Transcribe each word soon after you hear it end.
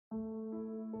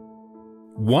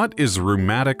What is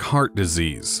rheumatic heart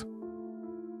disease?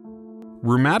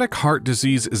 Rheumatic heart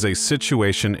disease is a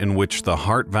situation in which the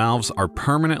heart valves are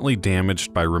permanently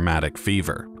damaged by rheumatic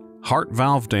fever. Heart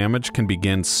valve damage can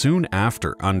begin soon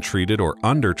after untreated or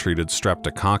undertreated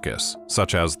streptococcus,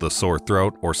 such as the sore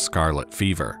throat or scarlet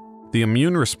fever. The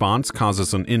immune response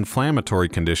causes an inflammatory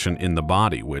condition in the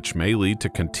body, which may lead to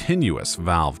continuous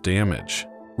valve damage.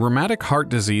 Rheumatic heart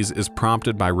disease is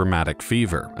prompted by rheumatic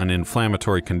fever, an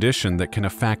inflammatory condition that can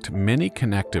affect many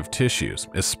connective tissues,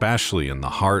 especially in the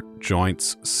heart,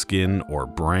 joints, skin, or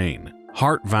brain.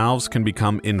 Heart valves can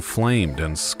become inflamed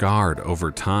and scarred over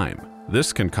time.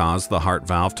 This can cause the heart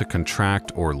valve to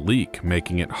contract or leak,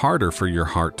 making it harder for your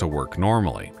heart to work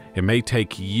normally. It may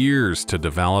take years to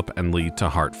develop and lead to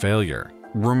heart failure.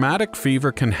 Rheumatic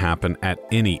fever can happen at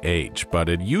any age, but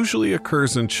it usually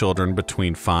occurs in children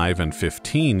between 5 and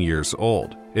 15 years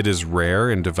old. It is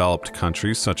rare in developed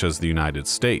countries such as the United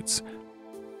States.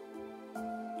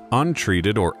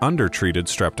 Untreated or undertreated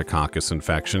streptococcus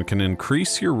infection can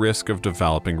increase your risk of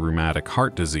developing rheumatic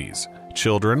heart disease.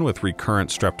 Children with recurrent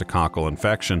streptococcal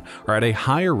infection are at a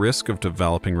higher risk of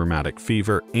developing rheumatic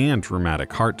fever and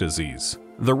rheumatic heart disease.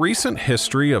 The recent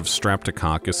history of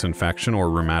streptococcus infection or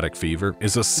rheumatic fever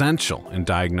is essential in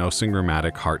diagnosing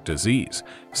rheumatic heart disease.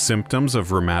 Symptoms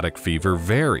of rheumatic fever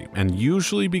vary and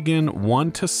usually begin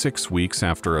 1 to 6 weeks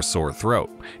after a sore throat.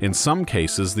 In some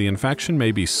cases, the infection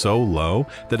may be so low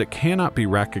that it cannot be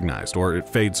recognized or it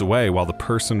fades away while the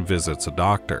person visits a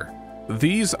doctor.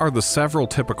 These are the several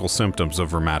typical symptoms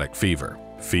of rheumatic fever: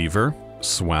 fever,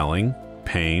 swelling,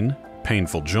 pain,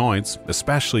 painful joints,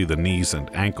 especially the knees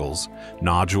and ankles,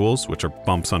 nodules, which are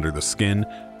bumps under the skin,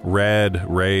 red,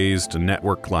 raised,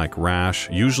 network-like rash,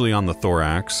 usually on the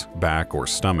thorax, back, or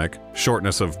stomach,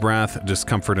 shortness of breath,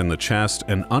 discomfort in the chest,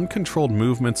 and uncontrolled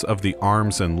movements of the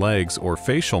arms and legs or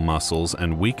facial muscles,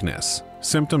 and weakness.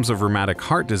 Symptoms of rheumatic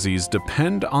heart disease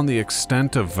depend on the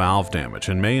extent of valve damage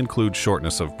and may include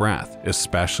shortness of breath,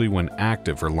 especially when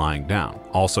active or lying down,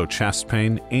 also chest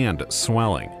pain and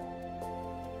swelling.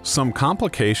 Some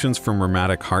complications from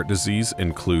rheumatic heart disease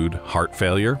include heart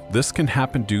failure. This can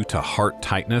happen due to heart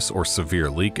tightness or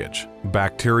severe leakage.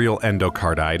 Bacterial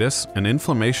endocarditis, an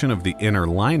inflammation of the inner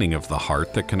lining of the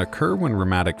heart that can occur when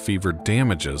rheumatic fever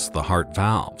damages the heart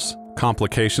valves.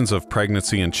 Complications of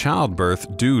pregnancy and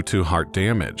childbirth due to heart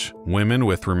damage. Women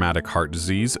with rheumatic heart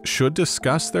disease should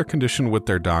discuss their condition with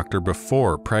their doctor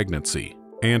before pregnancy.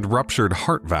 And ruptured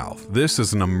heart valve. This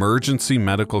is an emergency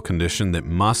medical condition that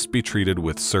must be treated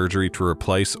with surgery to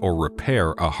replace or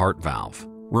repair a heart valve.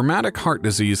 Rheumatic heart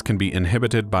disease can be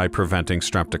inhibited by preventing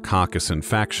streptococcus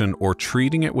infection or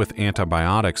treating it with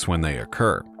antibiotics when they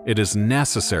occur. It is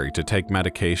necessary to take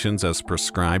medications as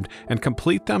prescribed and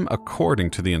complete them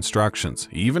according to the instructions,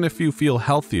 even if you feel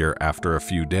healthier after a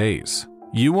few days.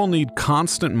 You will need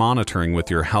constant monitoring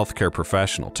with your healthcare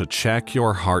professional to check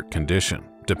your heart condition.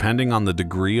 Depending on the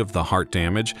degree of the heart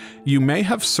damage, you may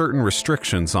have certain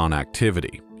restrictions on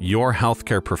activity. Your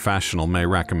healthcare professional may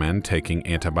recommend taking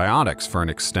antibiotics for an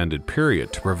extended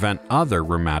period to prevent other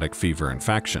rheumatic fever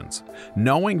infections.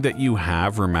 Knowing that you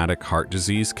have rheumatic heart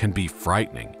disease can be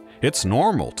frightening. It's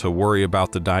normal to worry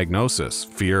about the diagnosis,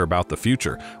 fear about the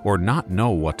future, or not know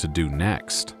what to do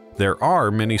next. There are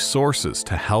many sources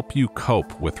to help you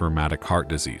cope with rheumatic heart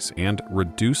disease and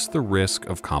reduce the risk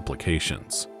of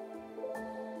complications.